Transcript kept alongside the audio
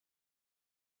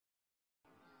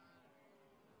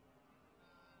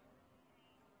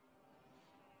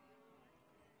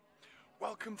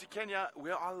Welcome to Kenya.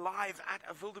 We are live at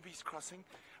a wildebeest crossing.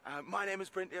 My name is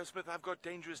Brent Smith. I've got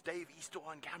Dangerous Dave Easter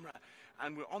on camera.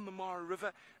 And we're on the Mara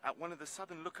River at one of the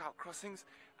southern lookout crossings.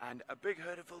 And a big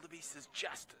herd of wildebeest has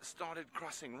just started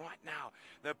crossing right now.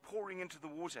 They're pouring into the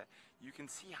water. You can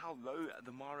see how low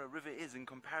the Mara River is in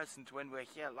comparison to when we were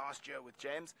here last year with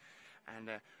James.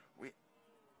 And we're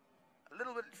a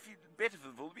little bit better for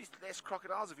the wildebeest, less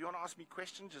crocodiles. If you want to ask me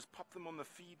questions, just pop them on the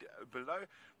feed below.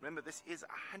 Remember, this is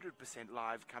 100%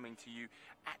 live, coming to you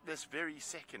at this very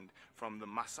second from the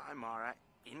Masai Mara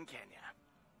in Kenya.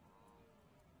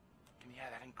 Can you hear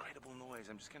that incredible noise?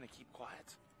 I'm just going to keep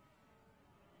quiet.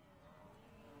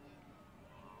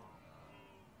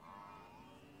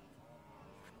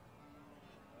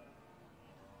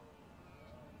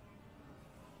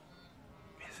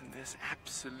 Isn't this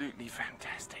absolutely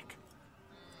fantastic?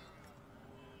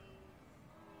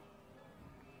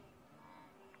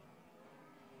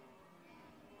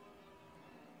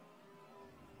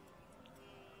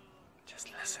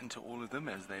 Just listen to all of them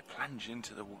as they plunge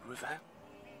into the river.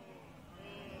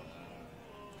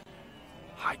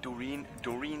 Hi Doreen.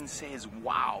 Doreen says,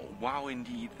 wow, wow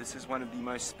indeed. This is one of the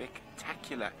most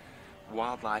spectacular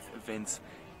wildlife events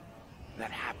that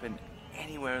happen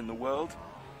anywhere in the world.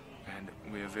 And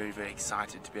we're very, very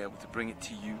excited to be able to bring it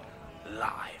to you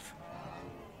live.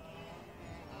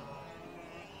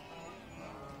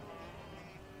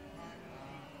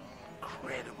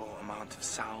 Incredible amount of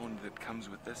sound that comes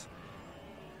with this.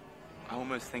 I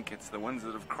almost think it's the ones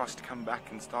that have crossed come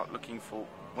back and start looking for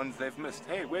ones they've missed.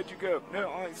 Hey, where'd you go? No,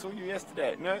 I saw you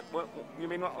yesterday. No, what, you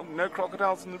mean no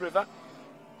crocodiles in the river?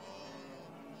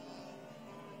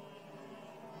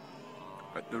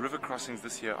 But the river crossings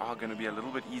this year are going to be a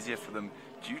little bit easier for them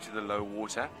due to the low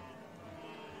water.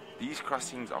 These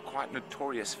crossings are quite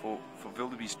notorious for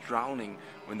wildebeest drowning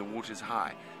when the water's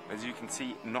high. As you can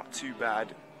see, not too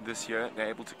bad this year. They're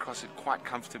able to cross it quite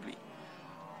comfortably.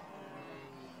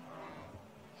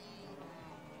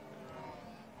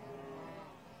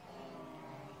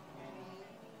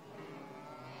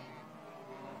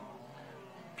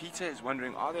 Peter is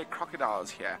wondering, are there crocodiles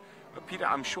here? Well, Peter,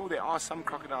 I'm sure there are some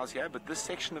crocodiles here, but this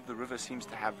section of the river seems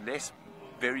to have less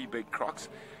very big crocs,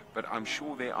 but I'm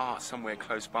sure there are somewhere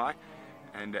close by.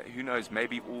 And who knows,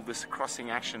 maybe all this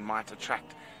crossing action might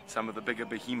attract some of the bigger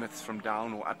behemoths from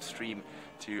down or upstream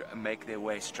to make their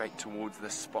way straight towards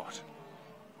this spot.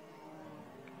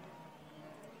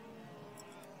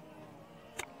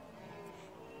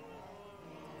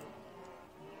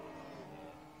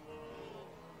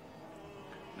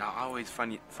 Now, I always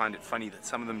find it funny that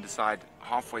some of them decide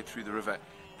halfway through the river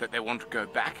that they want to go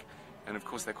back, and of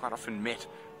course they're quite often met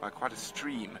by quite a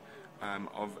stream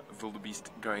of wildebeest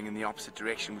going in the opposite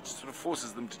direction, which sort of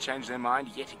forces them to change their mind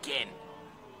yet again.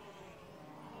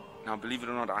 Now, believe it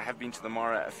or not, I have been to the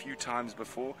Mara a few times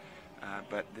before,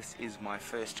 but this is my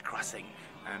first crossing,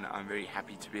 and I'm very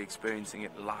happy to be experiencing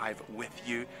it live with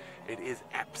you. It is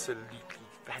absolutely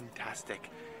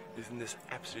fantastic. Isn't this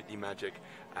absolutely magic?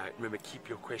 Remember, keep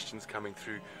your questions coming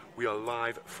through. We are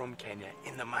live from Kenya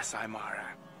in the Masai Mara.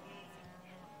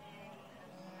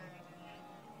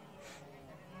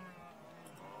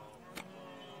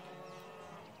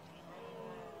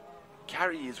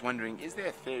 Carrie is wondering, is there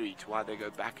a theory to why they go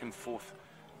back and forth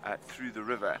through the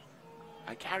river?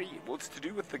 Carrie, well, it's to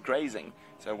do with the grazing.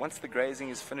 So once the grazing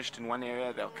is finished in one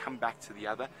area, they'll come back to the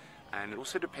other. And it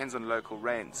also depends on local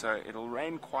rain. So it'll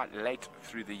rain quite late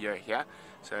through the year here.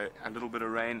 So a little bit of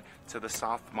rain to the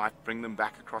south might bring them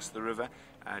back across the river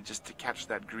just to catch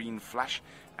that green flush,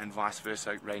 and vice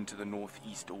versa, rain to the north,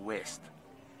 east or west.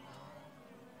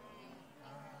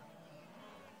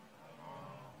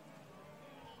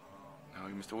 Now,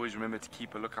 you must always remember to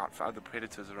keep a lookout for other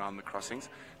predators around the crossings.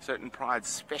 Certain prides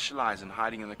specialize in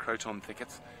hiding in the croton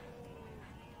thickets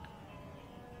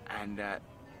and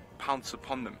pounce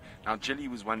upon them. Now, Jilly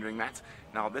was wondering that.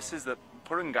 Now, this is the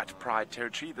Purungut pride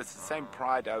territory. This is the same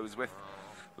pride I was with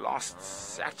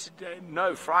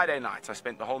Friday night. I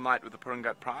spent the whole night with the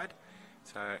Purungut pride.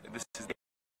 So this is the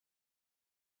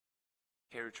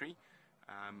territory,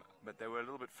 but they were a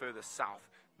little bit further south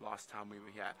last time we were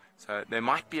here. So they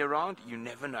might be around, you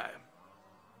never know.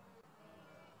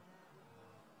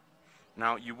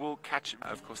 Now, you will catch,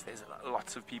 of course, there's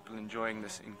lots of people enjoying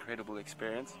this incredible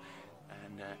experience,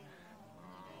 and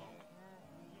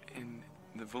in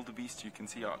the wildebeest, you can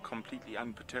see, are completely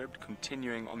unperturbed,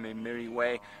 continuing on their merry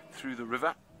way through the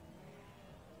river.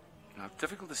 Now, it's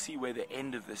difficult to see where the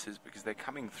end of this is because they're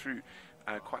coming through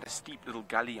quite a steep little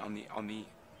gully on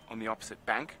the opposite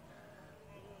bank.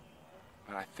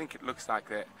 But I think it looks like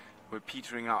we're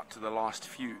petering out to the last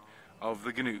few of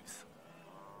the gnu's.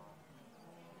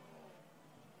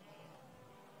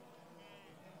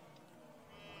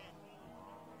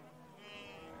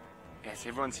 Yes,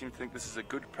 everyone seems to think this is a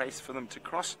good place for them to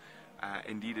cross.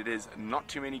 Indeed it is. Not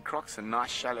too many crocs and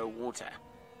nice shallow water.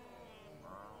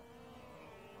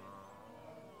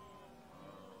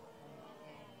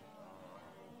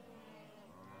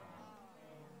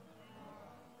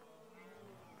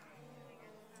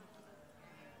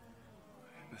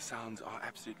 The sounds are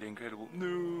absolutely incredible.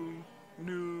 No,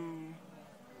 no,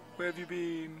 where have you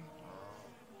been?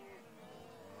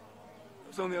 I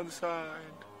was on the other side.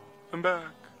 I'm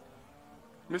back.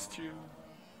 Missed you.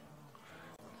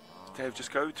 Dave,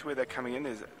 just go to where they're coming in.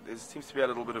 There seems to be a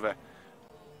little bit of a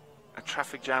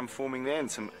traffic jam forming there and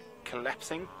some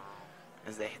collapsing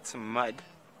as they hit some mud.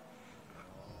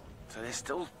 So they're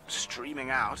still streaming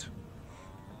out.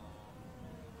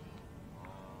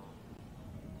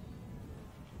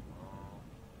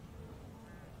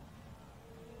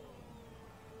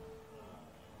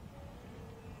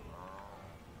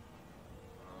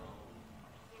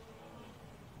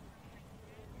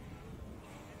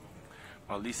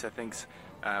 Well, Lisa thinks,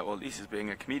 Lisa's being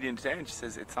a comedian today, and she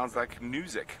says it sounds like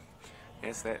music.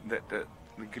 Yes, the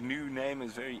GNU name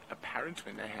is very apparent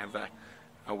when they have,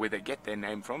 where they get their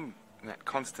name from, that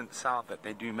constant sound that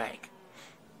they do make.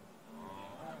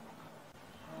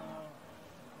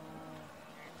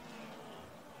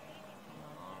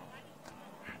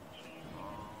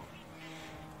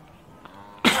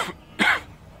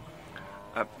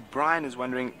 Brian is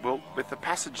wondering, well, with the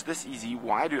passage this easy,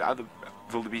 why do other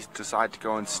wildebeest decide to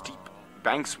go on steep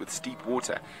banks with steep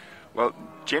water? Well,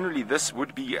 generally this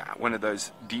would be one of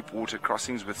those deep water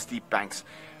crossings with steep banks.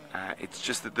 It's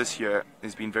just that this year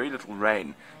there's been very little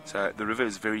rain, so the river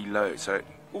is very low. So,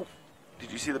 ooh,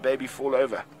 did you see the baby fall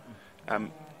over?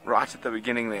 Right at the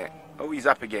beginning there. Oh, he's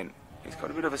up again. He's got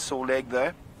a bit of a sore leg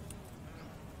though.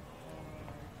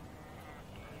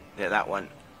 Yeah, that one.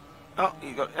 Oh,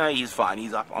 he's fine.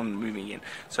 He's up on moving in.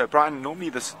 So, Brian, normally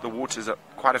the waters are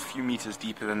quite a few meters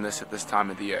deeper than this at this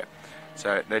time of the year.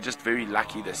 So they're just very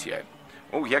lucky this year.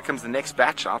 Oh, here comes the next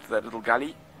batch out of that little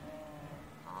gully.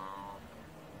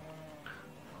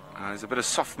 There's a bit of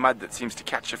soft mud that seems to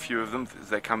catch a few of them as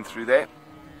they come through there.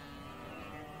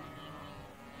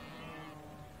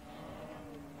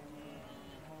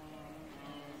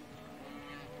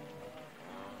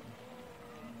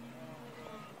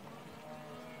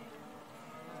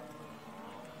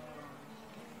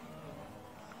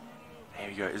 There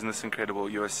you go, isn't this incredible?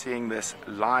 You are seeing this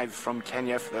live from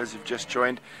Kenya. For those who've just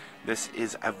joined, this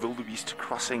is a wildebeest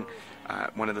crossing,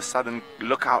 one of the southern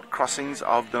lookout crossings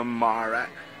of the Mara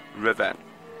River.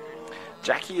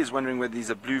 Jackie is wondering whether these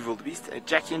are blue wildebeest.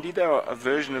 Jackie, indeed they are a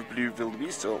version of blue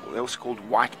wildebeest, or they're also called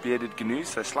white-bearded gnus,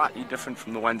 so slightly different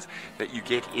from the ones that you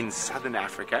get in southern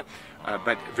Africa,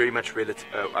 but very much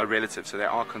relative. So they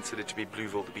are considered to be blue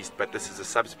wildebeest, but this is a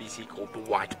subspecies called the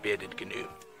white-bearded gnu.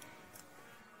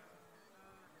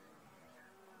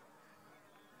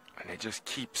 And they just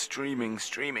keep streaming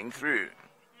through.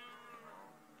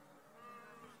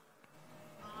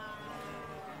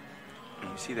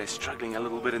 And you see they're struggling a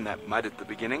little bit in that mud at the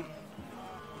beginning.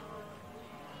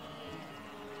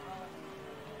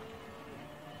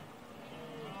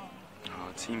 Oh,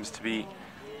 it seems to be,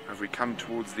 have we come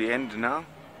towards the end now?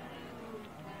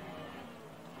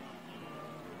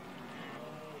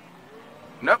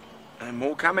 Nope, and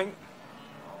more coming.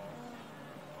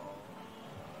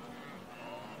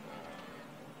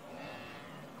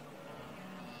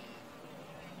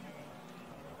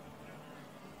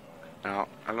 Now,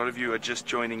 a lot of you are just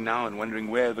joining now and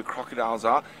wondering where the crocodiles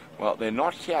are. Well, they're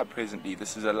not here presently.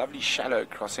 This is a lovely shallow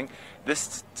crossing.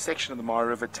 This section of the Mara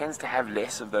River tends to have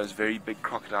less of those very big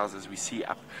crocodiles as we see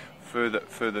up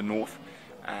further north.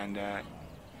 And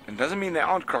it doesn't mean there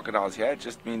aren't crocodiles here. It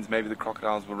just means maybe the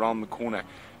crocodiles were around the corner.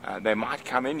 They might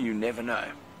come in, you never know.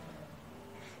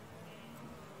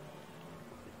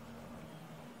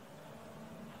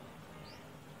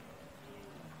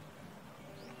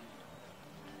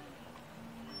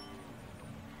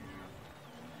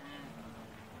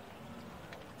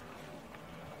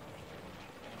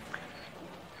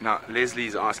 Now,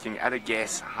 Leslie's asking, at a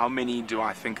guess, how many do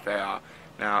I think they are?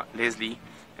 Now, Leslie,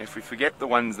 if we forget the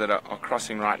ones that are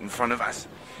crossing right in front of us,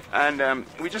 and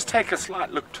we just take a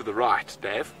slight look to the right,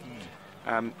 Dave.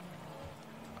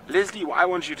 Leslie, I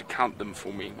want you to count them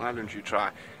for me. Why don't you try?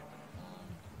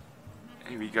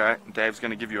 Here we go. Dave's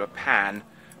going to give you a pan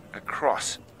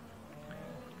across.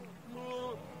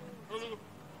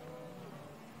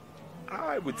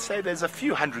 I would say there's a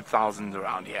few 100,000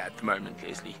 around here at the moment,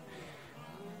 Leslie.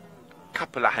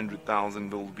 Couple of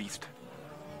 100,000 wildebeest.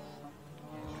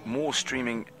 More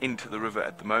streaming into the river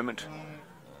at the moment.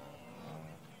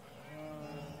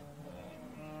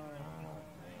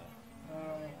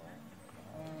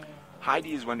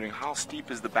 Heidi is wondering, how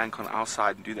steep is the bank on our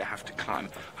side and do they have to climb?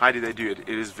 Heidi, they do it.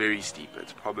 It is very steep.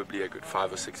 It's probably a good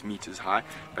 5 or 6 meters high,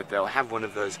 but they'll have one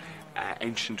of those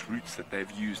ancient routes that they've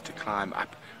used to climb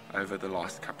up over the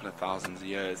last couple of thousands of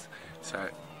years. So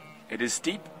it is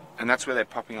steep, and that's where they're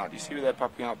popping out. You see where they're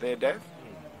popping out there, Dave?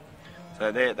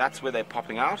 So there, that's where they're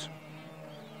popping out.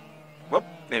 Whoop,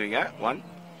 there we go. 1,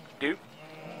 2,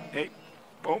 3,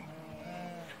 boom.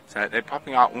 So they're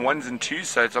popping out 1s and 2s,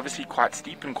 so it's obviously quite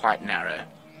steep and quite narrow.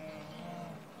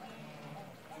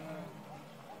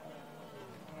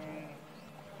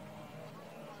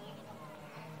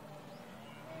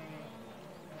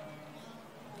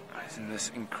 Isn't this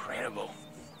incredible?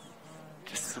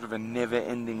 Just sort of a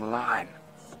never-ending line.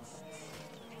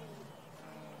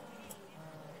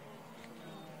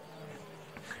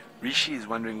 Rishi is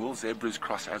wondering, will zebras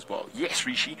cross as well? Yes,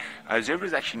 Rishi.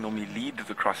 Zebras actually normally lead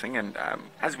the crossing, and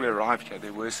as we arrived here,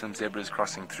 there were some zebras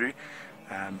crossing through,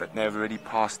 but they've already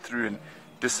passed through and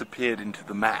disappeared into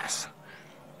the mass.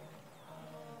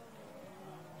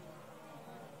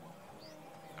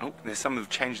 Oh, there's some who've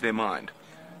changed their mind.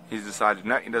 He's decided,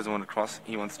 no, he doesn't want to cross.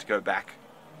 He wants to go back.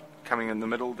 Coming in the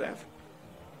middle, Dev.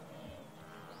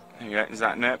 There you go. Is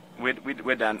that, no,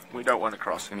 we're done. We don't want to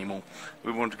cross anymore.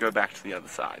 We want to go back to the other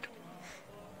side.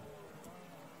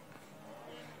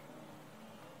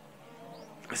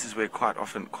 This is where quite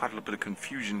often quite a little bit of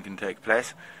confusion can take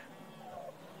place.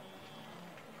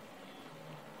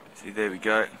 See, there we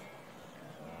go.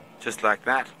 Just like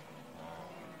that.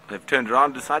 They've turned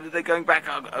around, decided they're going back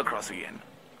across again.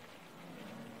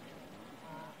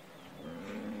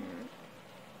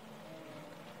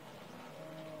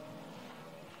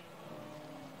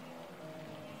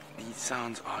 These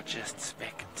sounds are just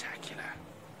spectacular.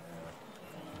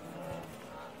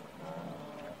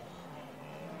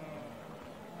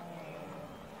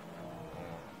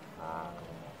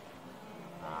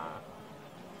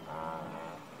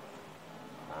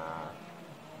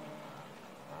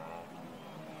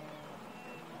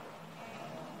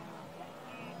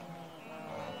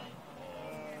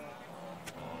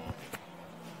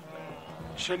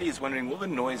 Shirley is wondering, will the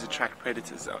noise attract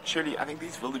predators? Shirley, I think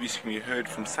these wildebeest can be heard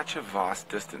from such a vast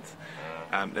distance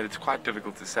that it's quite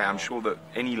difficult to say. I'm sure that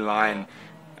any lion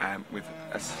with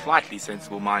a slightly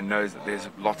sensible mind knows that there's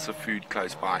lots of food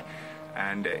close by.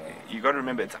 And you've got to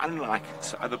remember, it's unlike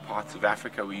other parts of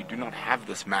Africa where you do not have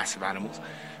this mass of animals,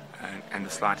 and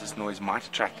the slightest noise might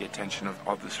attract the attention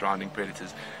of the surrounding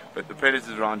predators. But the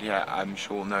predators around here, I'm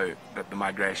sure, know that the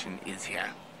migration is here.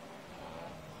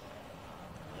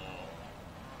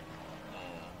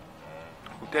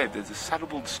 Dave, there's a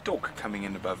saddle-billed stork coming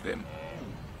in above them.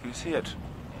 You see it?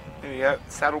 There we go,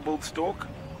 saddle-billed stork.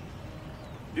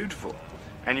 Beautiful.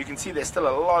 And you can see there's still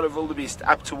a lot of wildebeest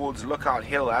up towards Lookout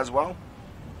Hill as well.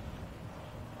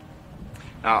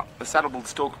 Now, the saddle-billed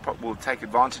stork will take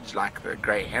advantage, like the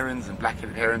grey herons and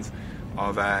black-headed herons,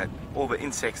 of all the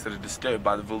insects that are disturbed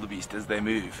by the wildebeest as they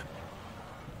move.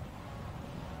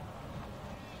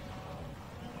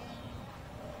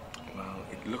 Well,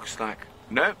 it looks like...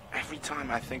 No, every time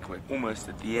I think we're almost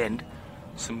at the end,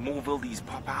 some more wildies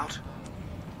pop out.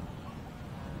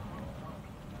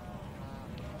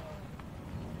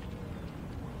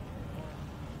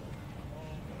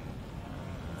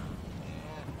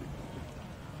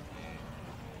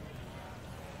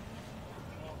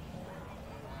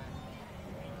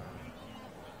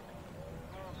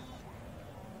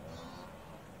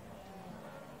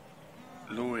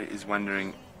 Laura is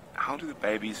wondering, how do the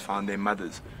babies find their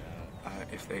mothers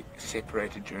if they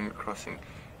separated during the crossing?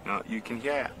 Now you can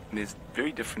hear there's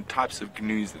very different types of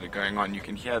gnu's that are going on. You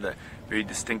can hear the very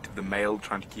distinct of the male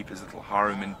trying to keep his little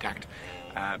harem intact,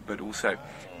 but also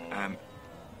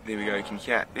there we go, you can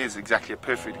hear, there's exactly a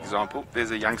perfect example.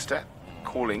 There's a youngster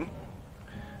calling,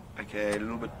 okay, a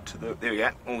little bit to the, there we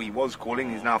go, oh, he was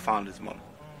calling, he's now found his mom,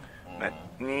 but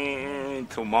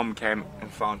until mom came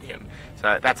and found him.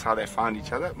 So that's how they find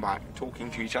each other, by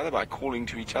talking to each other, by calling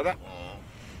to each other.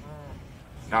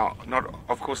 Now,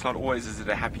 of course, not always is it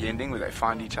a happy ending where they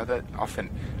find each other. Often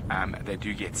they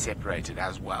do get separated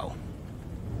as well.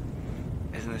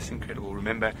 Isn't this incredible?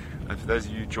 Remember, for those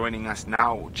of you joining us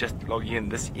now, or just logging in,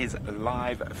 this is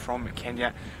live from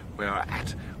Kenya. We are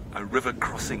at a river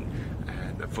crossing,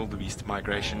 the wildebeest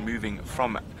migration, moving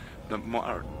from the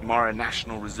Mara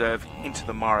National Reserve into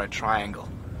the Mara Triangle.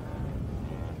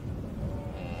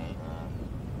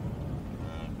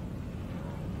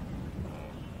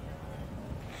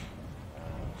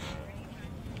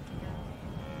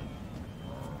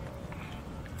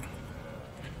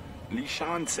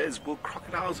 Lishan says, will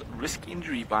crocodiles risk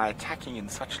injury by attacking in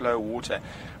such low water?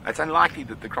 It's unlikely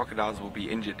that the crocodiles will be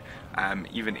injured,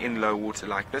 even in low water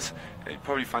like this. You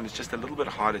probably find it's just a little bit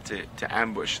harder to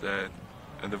ambush the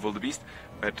wildebeest.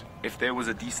 But if there was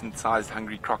a decent-sized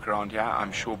hungry croc around here,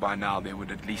 I'm sure by now there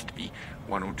would at least be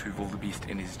 1 or 2 wildebeest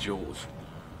in his jaws.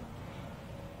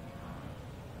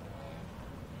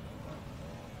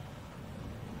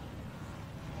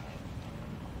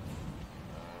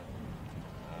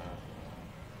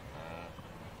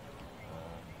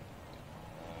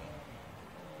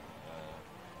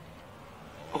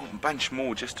 Oh, a bunch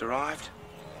more just arrived.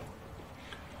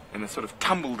 And they sort of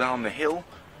tumble down the hill.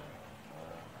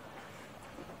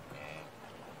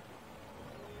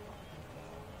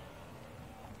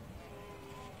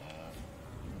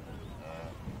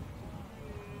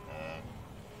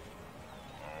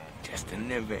 Just a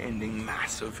never-ending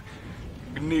mass of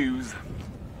news.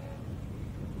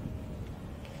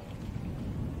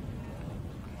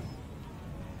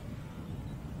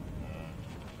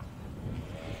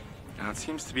 Now it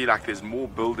seems to be like there's more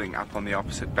building up on the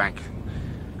opposite bank.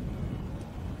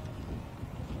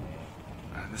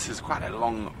 This is quite a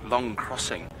long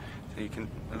crossing. So you can,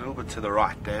 a little bit to the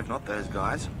right, Dave, not those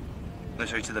guys. No,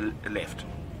 sorry, to the left.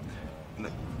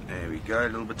 There we go, a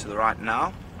little bit to the right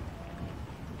now.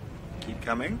 Keep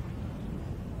coming.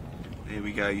 There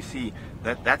we go. You see,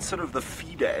 that's sort of the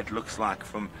feeder, it looks like,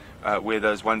 from where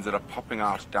those ones that are popping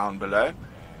out down below.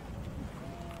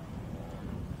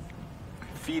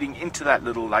 Feeding into that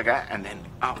little lugger and then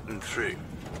out and through.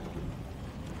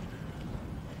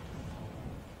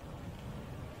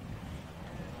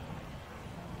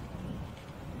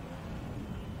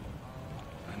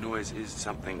 The noise is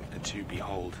something to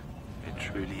behold. It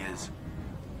truly is.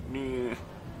 Mew.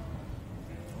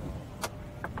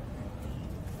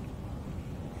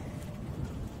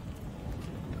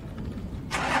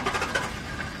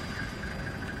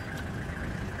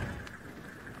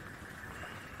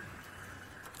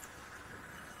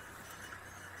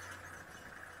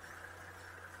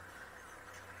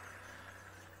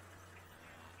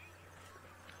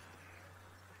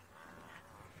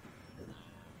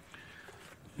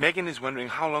 Megan is wondering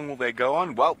how long will they go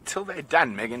on? Well, till they're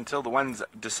done, Megan, till the ones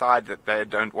decide that they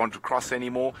don't want to cross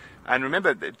anymore. And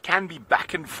remember, it can be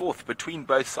back and forth between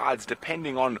both sides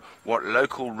depending on what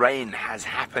local rain has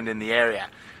happened in the area.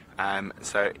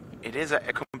 So it is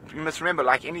you must remember,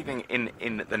 like anything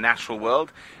in the natural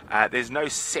world, there's no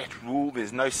set rule,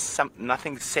 there's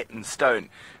nothing set in stone,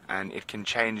 and it can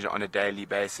change on a daily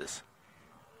basis.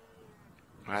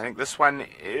 I think this one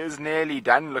is nearly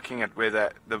done, looking at where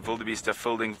the wildebeest are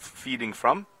feeding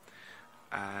from.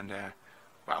 And,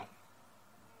 well,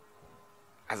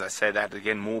 as I say that,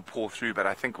 again, more pour through, but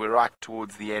I think we're right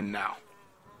towards the end now.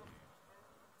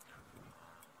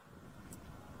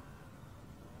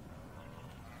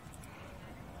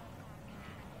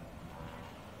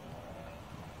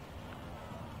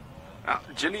 Now,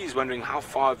 Jilly is wondering how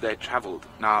far have they travelled.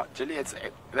 Now, Jilly,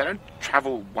 they don't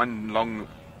travel one long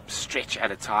stretch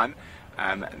at a time.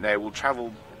 They will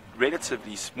travel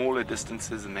relatively smaller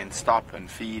distances and then stop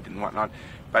and feed and whatnot.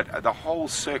 But the whole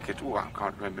circuit, I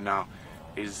can't remember now,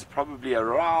 is probably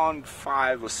around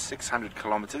 500 or 600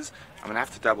 kilometers. I'm going to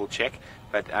have to double check.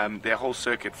 But their whole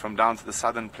circuit from down to the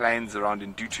southern plains around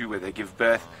in Dutu where they give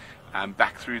birth,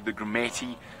 back through the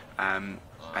Grumeti, and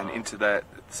into the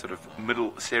sort of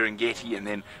middle Serengeti, and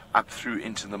then up through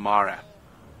into the Mara.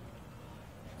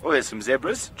 Oh, there's some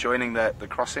zebras joining the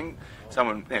crossing.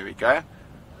 There we go.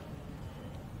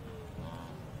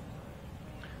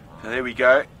 So there we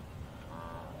go.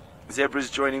 Zebras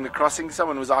joining the crossing.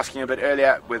 Someone was asking a bit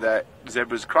earlier whether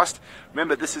zebras crossed.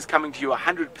 Remember, this is coming to you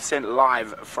 100%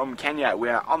 live from Kenya.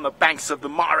 We're on the banks of the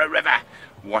Mara River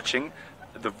watching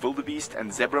the wildebeest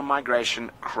and zebra migration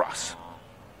cross.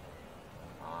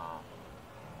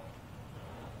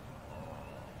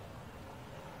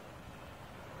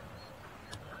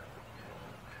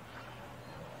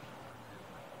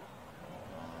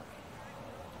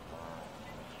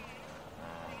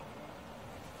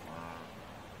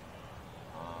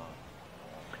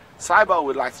 Saibal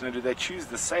would like to know, do they choose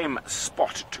the same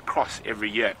spot to cross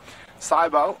every year?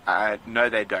 Saibal, no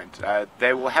they don't.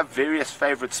 They will have various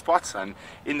favorite spots, and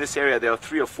in this area there are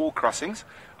 3 or 4 crossings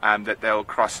that they'll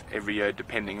cross every year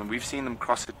depending. And we've seen them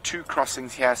cross at 2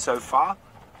 crossings here so far.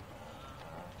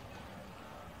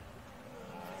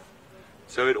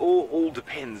 So it all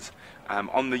depends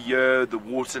on the year, the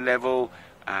water level,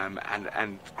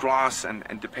 and grass,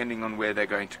 and depending on where they're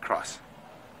going to cross.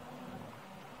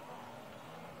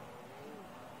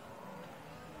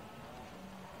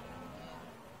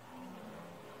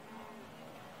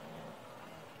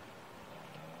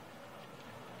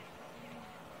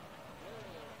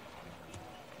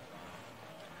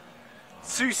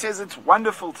 Sue says it's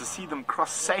wonderful to see them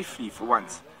cross safely for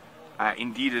once.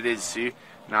 Indeed it is, Sue.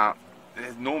 Now,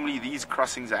 normally these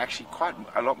crossings are actually quite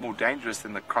a lot more dangerous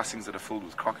than the crossings that are filled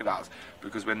with crocodiles,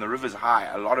 because when the river's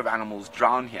high, a lot of animals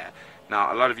drown here.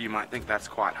 Now, a lot of you might think that's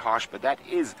quite harsh, but that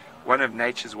is one of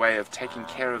nature's way of taking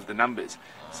care of the numbers.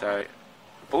 So,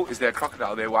 oh, is there a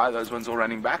crocodile there? Why are those ones all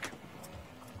running back?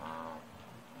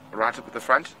 Right up at the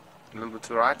front, a little bit to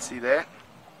the right, see there?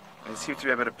 There seems to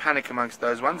be a bit of panic amongst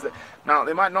those ones. Now,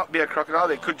 there might not be a crocodile,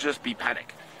 there could just be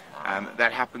panic.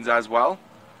 That happens as well.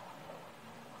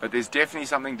 But there's definitely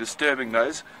something disturbing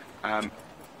those.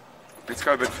 Let's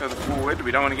go a bit further forward. We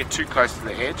don't want to get too close to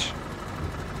the edge.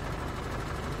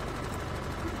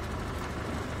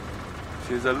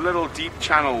 There's a little deep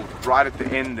channel right at the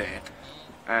end there.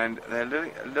 And they're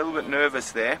a little bit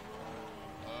nervous there.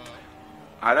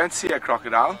 I don't see a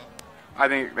crocodile. I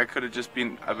think they could have just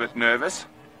been a bit nervous.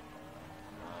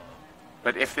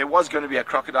 But if there was going to be a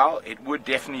crocodile, it would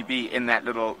definitely be in that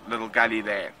little gully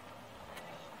there.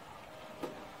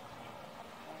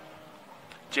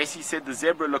 Jesse said the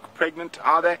zebra look pregnant,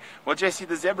 are they? Well, Jesse,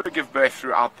 the zebra give birth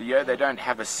throughout the year. They don't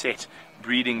have a set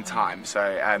breeding time.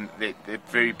 So they're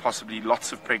very possibly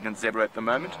lots of pregnant zebra at the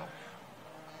moment.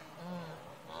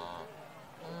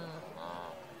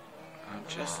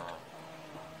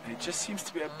 It just seems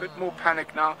to be a bit more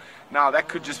panic now. Now, that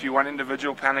could just be one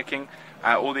individual panicking,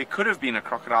 or there could have been a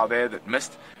crocodile there that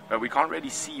missed, but we can't really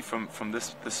see from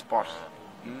this spot.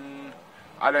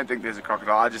 I don't think there's a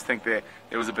crocodile. I just think there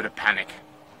was a bit of panic.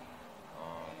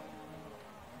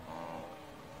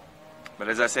 But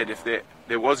as I said, if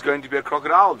there was going to be a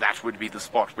crocodile, that would be the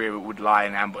spot where it would lie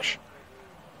in ambush.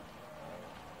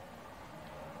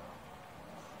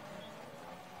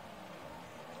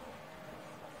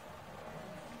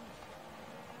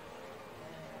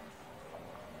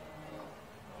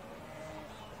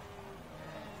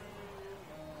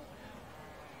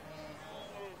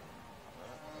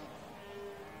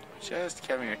 Just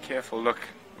having a careful look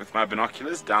with my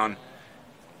binoculars down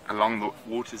along the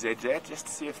water's edge there, just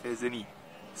to see if there's any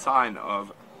sign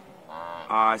of...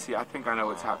 I see, I think I know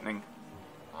what's happening.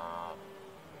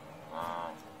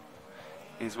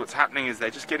 What's happening is they're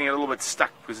just getting a little bit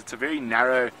stuck, because it's a very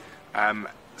narrow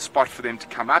spot for them to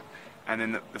come up, and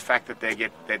then the fact that they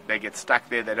get stuck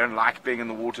there, they don't like being in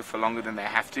the water for longer than they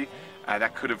have to,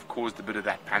 that could have caused a bit of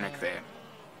that panic there.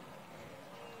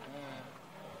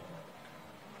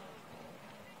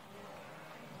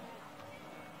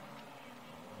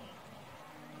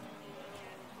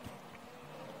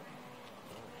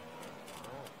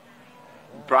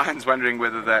 Brian's wondering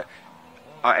whether they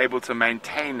are able to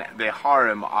maintain their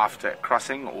harem after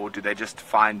crossing, or do they just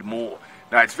find more?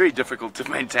 Now, it's very difficult to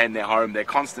maintain their harem. They're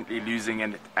constantly losing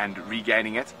it and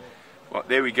regaining it. Well,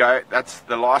 there we go. That's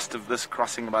the last of this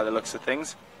crossing by the looks of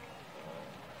things.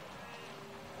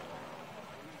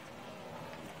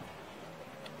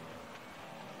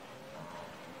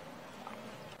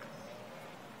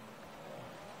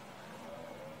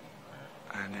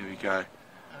 And there we go.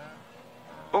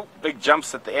 Oh, big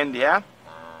jumps at the end here.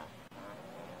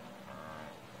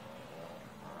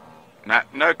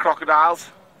 No crocodiles.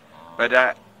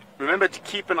 But remember to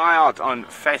keep an eye out on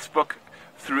Facebook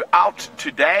throughout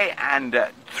today and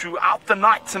throughout the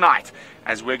night tonight,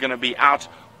 as we're going to be out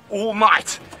all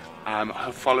night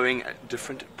following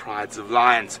different prides of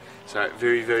lions. So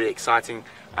very, very exciting.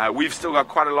 We've still got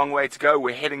quite a long way to go.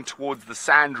 We're heading towards the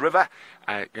Sand River.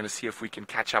 Going to see if we can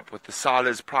catch up with the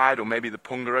Sala's pride or maybe the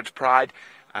Pungarit pride.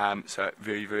 So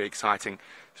very, very exciting.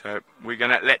 So we're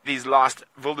going to let these last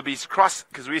wildebeest cross,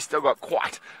 because we've still got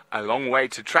quite a long way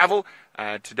to travel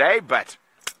today. But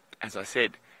as I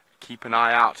said, keep an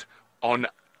eye out on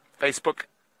Facebook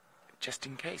just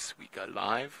in case we go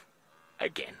live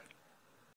again.